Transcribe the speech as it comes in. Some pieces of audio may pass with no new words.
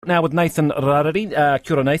Now with Nathan Rariri.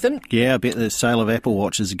 Kia ora, Nathan. Yeah, I bet the sale of Apple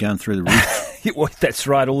Watches are going through the roof. Well, that's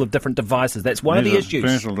right, all the different devices. That's one of the issues.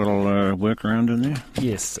 There's a little workaround in there.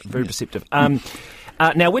 Yes, very perceptive.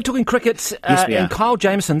 Now, we're talking cricket, Yes, we and are. Kyle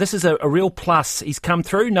Jamieson, this is a real plus. He's come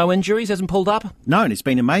through, no injuries, hasn't pulled up. No, and it's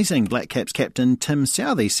been amazing. Black Caps captain Tim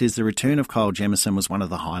Southee says the return of Kyle Jamieson was one of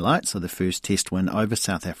the highlights of the first Test win over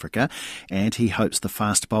South Africa, and he hopes the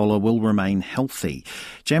fast bowler will remain healthy.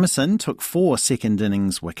 Jamieson took 4 second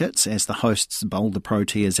innings wickets as the hosts bowled the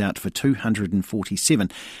Proteas out for 247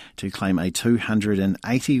 to claim a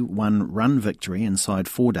 281-run victory inside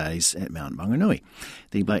 4 days at Mount Maunganui.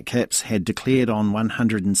 The Black Caps had declared on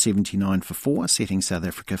 179 for 4, setting South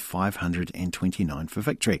Africa 529 for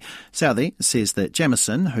victory. Southee says that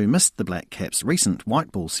Jamieson, who missed the Black Caps' recent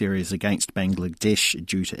white ball series against Bangladesh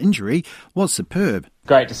due to injury, was superb.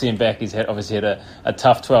 Great to see him back. He's obviously had a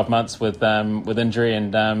tough 12 months with injury,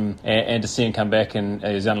 and to see him come back, and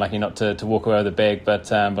he was unlucky not to walk away with the bag.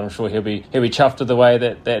 But I'm sure he'll be chuffed with the way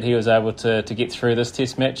that he was able to get through this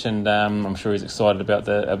Test match, and I'm sure he's excited about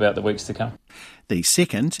the weeks to come. The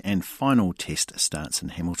second and final Test starts in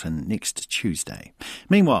Hamilton next Tuesday.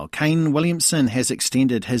 Meanwhile, Kane Williamson has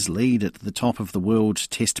extended his lead at the top of the world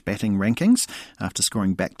Test batting rankings after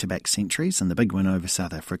scoring back-to-back centuries in the big win over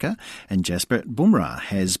South Africa, and Jasprit Bumrah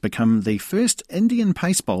has become the first Indian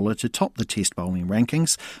pace bowler to top the Test bowling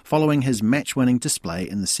rankings following his match-winning display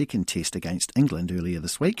in the second Test against England earlier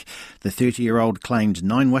this week. The 30-year-old claimed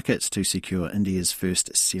 9 wickets to secure India's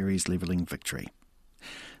first series-levelling victory.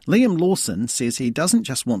 Liam Lawson says he doesn't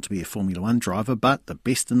just want to be a Formula One driver, but the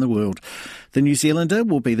best in the world. The New Zealander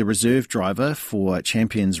will be the reserve driver for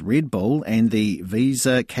champions Red Bull and the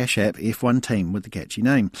Visa Cash App F1 team with the catchy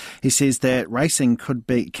name. He says that racing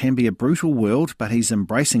can be a brutal world, but he's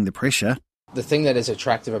embracing the pressure. The thing that is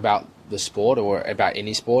attractive about the sport, or about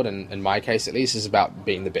any sport, and in my case at least, is about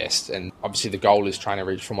being the best. And obviously the goal is trying to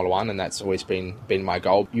reach Formula One, and that's always been my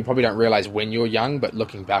goal. You probably don't realise when you're young, but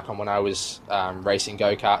looking back on when I was racing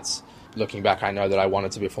go-karts, looking back, I know that I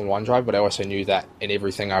wanted to be a Formula One driver, but I also knew that in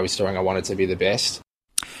everything I was doing, I wanted to be the best.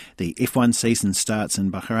 The F1 season starts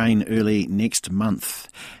in Bahrain early next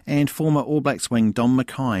month. And former All Blacks wing Dom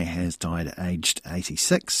Mackay has died aged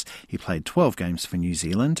 86. He played 12 games for New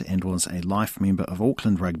Zealand and was a life member of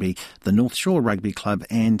Auckland Rugby, the North Shore Rugby Club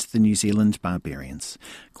and the New Zealand Barbarians.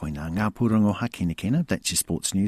 Koina ngā pūrongo ha kena kena, that's your sports news.